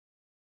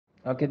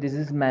Okay, this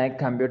is my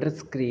computer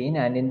screen,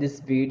 and in this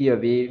video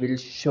we will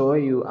show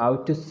you how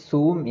to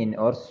zoom in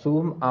or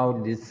zoom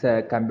out this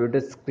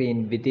computer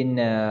screen within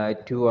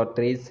 2 or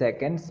 3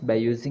 seconds by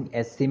using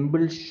a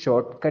simple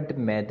shortcut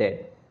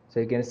method.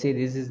 So you can see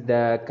this is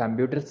the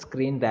computer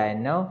screen right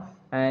now,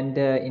 and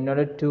in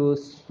order to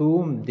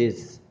zoom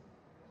this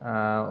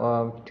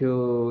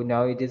to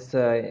now it is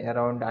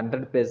around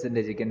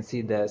 100%. You can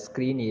see the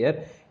screen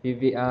here.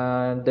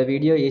 The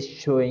video is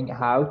showing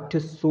how to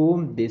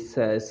zoom this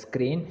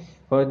screen.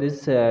 For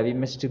this we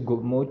must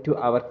move to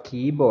our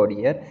keyboard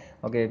here.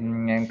 Okay,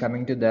 and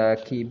coming to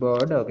the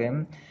keyboard. Okay,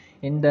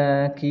 in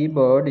the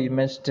keyboard you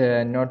must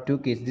note two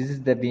keys. This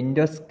is the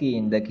Windows key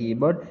in the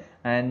keyboard,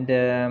 and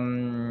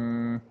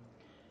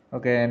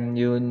okay,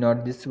 you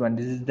note this one.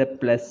 This is the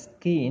plus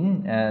key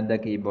in the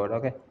keyboard.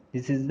 Okay,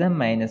 this is the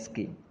minus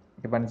key.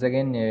 Okay, once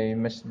again you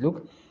must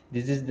look.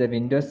 This is the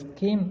Windows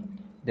key,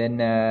 then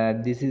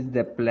this is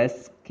the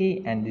plus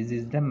key, and this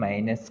is the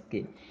minus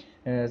key.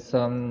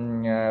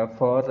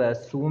 For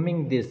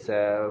zooming this,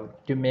 to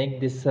make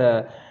this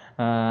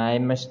I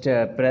must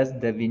press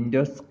the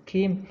Windows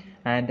key,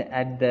 and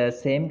at the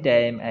same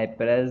time I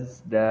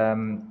press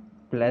the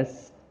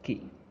plus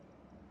key.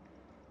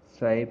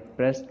 So I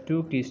press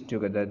two keys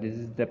together. This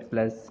is the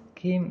plus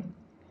key,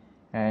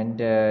 and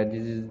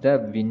this is the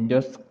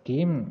Windows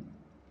key.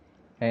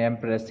 I am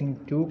pressing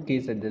two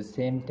keys at the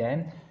same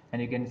time,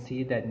 and you can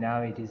see that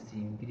now it is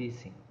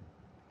increasing.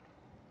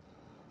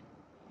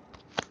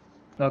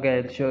 Okay,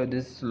 I'll show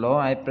this slow.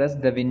 I press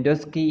the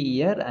Windows key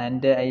here,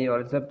 and I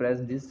also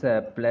press this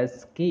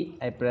plus key.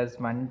 I press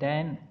one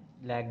time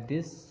like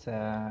this,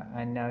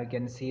 and now you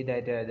can see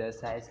that the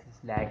size is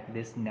like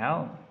this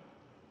now.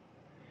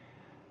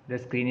 The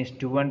screen is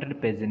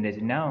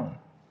 200% now.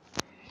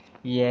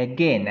 Yeah,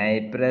 again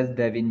I press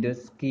the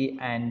Windows key,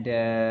 and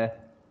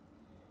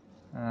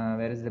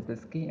where is the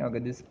plus key? Okay,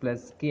 this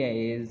plus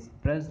key is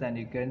pressed, and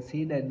you can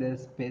see that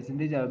this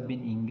percentage have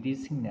been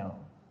increasing now.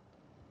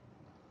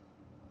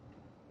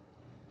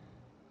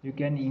 You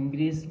can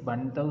increase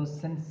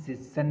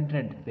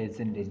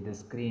 1600% the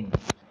screen.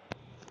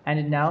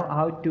 And now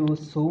how to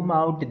zoom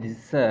out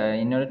this?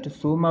 In order to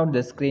zoom out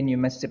the screen, you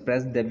must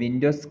press the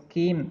Windows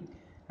key,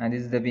 and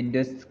this is the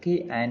Windows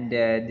key, and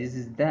this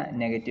is the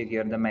negative key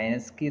or the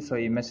minus key. So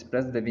you must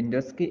press the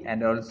Windows key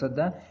and also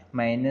the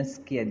minus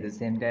key at the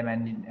same time.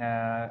 And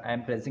I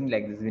am pressing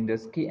like this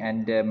Windows key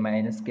and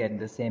minus key at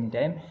the same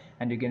time,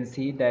 and you can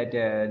see that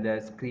the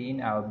screen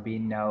have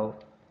been now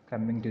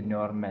coming to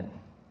normal.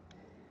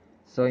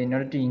 So in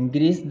order to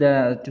increase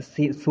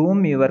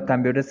zoom your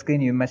computer screen,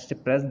 you must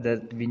press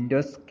the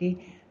Windows key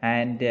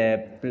and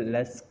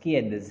plus key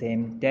at the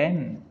same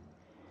time.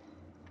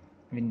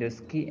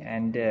 Windows key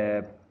and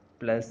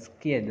plus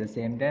key at the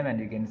same time, and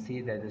you can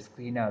see that the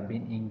screen have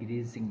been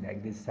increasing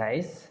like this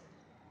size.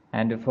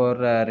 And for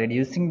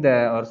reducing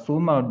the or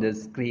zoom out the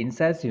screen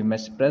size, you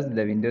must press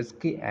the Windows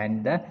key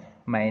and the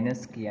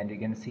minus key, and you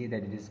can see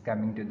that it is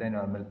coming to the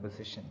normal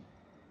position.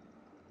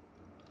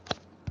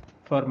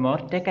 For more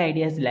tech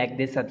ideas like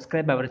this,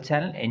 subscribe our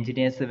channel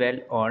Engineers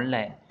World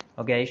Online.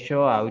 Okay, I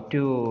show how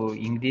to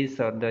increase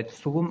or the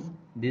zoom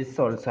this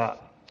also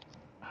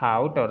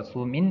out or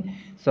zoom in.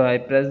 So I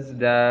press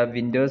the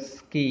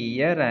Windows key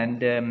here,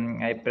 and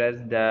I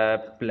press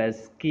the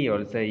plus key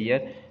also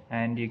here,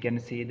 and you can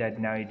see that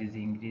now it is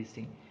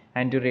increasing.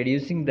 And to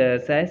reducing the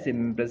size,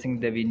 I'm pressing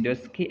the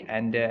Windows key,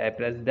 and I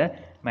press the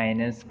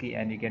minus key,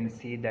 and you can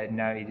see that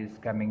now it is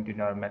coming to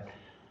normal.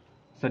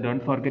 So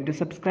don't forget to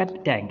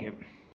subscribe. Thank you.